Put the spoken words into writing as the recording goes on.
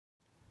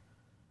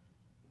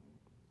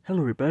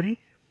Hello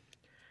everybody,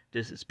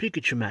 this is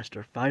Pikachu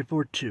Master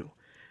 542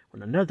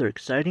 with another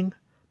exciting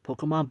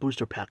Pokemon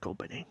Booster Pack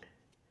opening.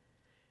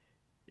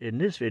 In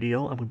this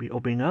video, I'm going to be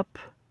opening up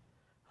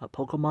a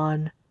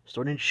Pokemon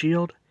Sword and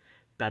Shield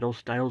Battle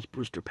Styles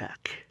Booster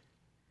Pack.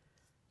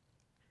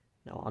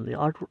 Now on the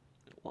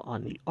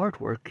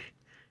artwork,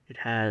 it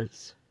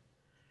has,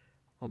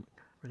 I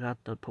forgot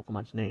the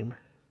Pokemon's name.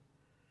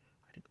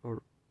 I think,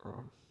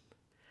 I'm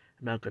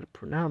not going to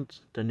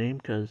pronounce the name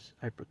because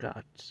I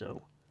forgot,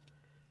 so.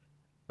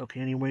 Okay,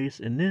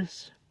 anyways, in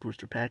this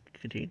booster pack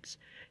contains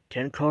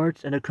 10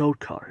 cards and a code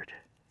card.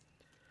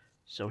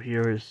 So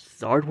here is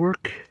the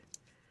artwork,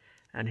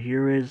 and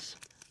here is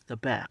the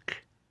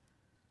back.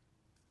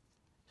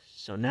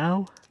 So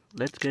now,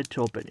 let's get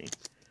to opening.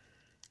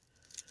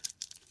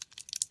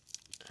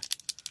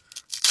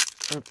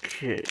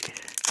 Okay.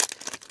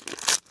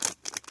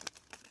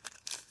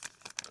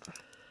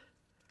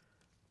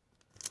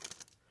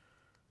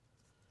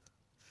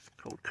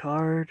 Code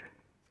card.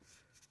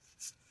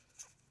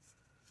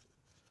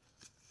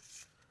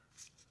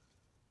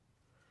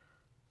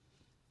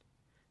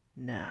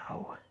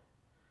 Now,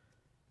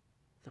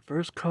 the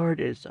first card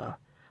is a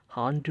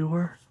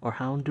Houndour.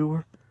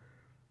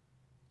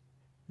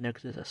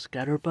 Next is a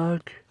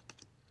Scatterbug.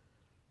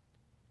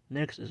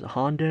 Next is a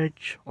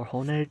Honedge.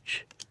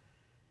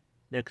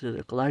 Next is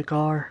a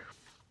Gligar.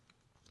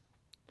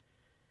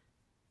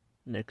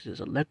 Next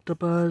is a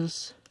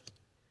Electabuzz.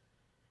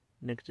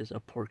 Next is a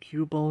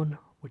Porcupine,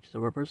 which is a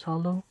reverse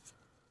holo.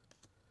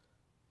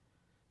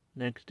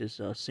 Next is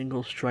a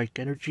Single Strike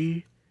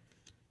Energy.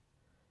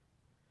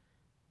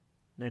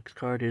 Next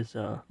card is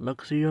a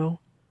Luxio.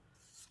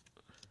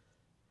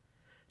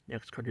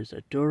 Next card is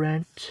a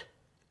Durant.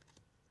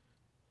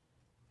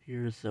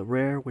 Here's a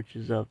rare, which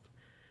is a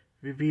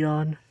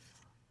Vivian.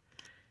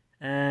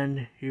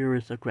 And here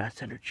is a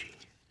Grass Energy.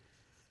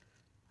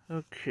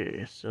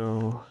 Okay,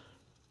 so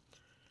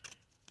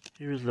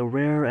here's the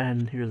rare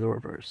and here's the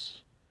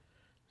reverse.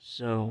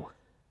 So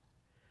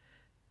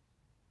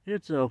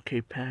it's an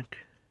okay pack.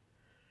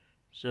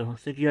 So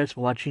thank you guys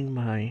for watching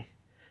my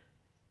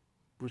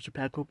booster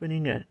pack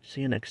opening, and see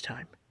you next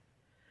time.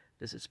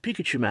 This is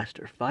Pikachu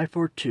Master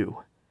 542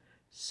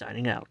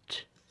 signing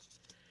out.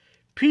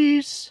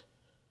 Peace!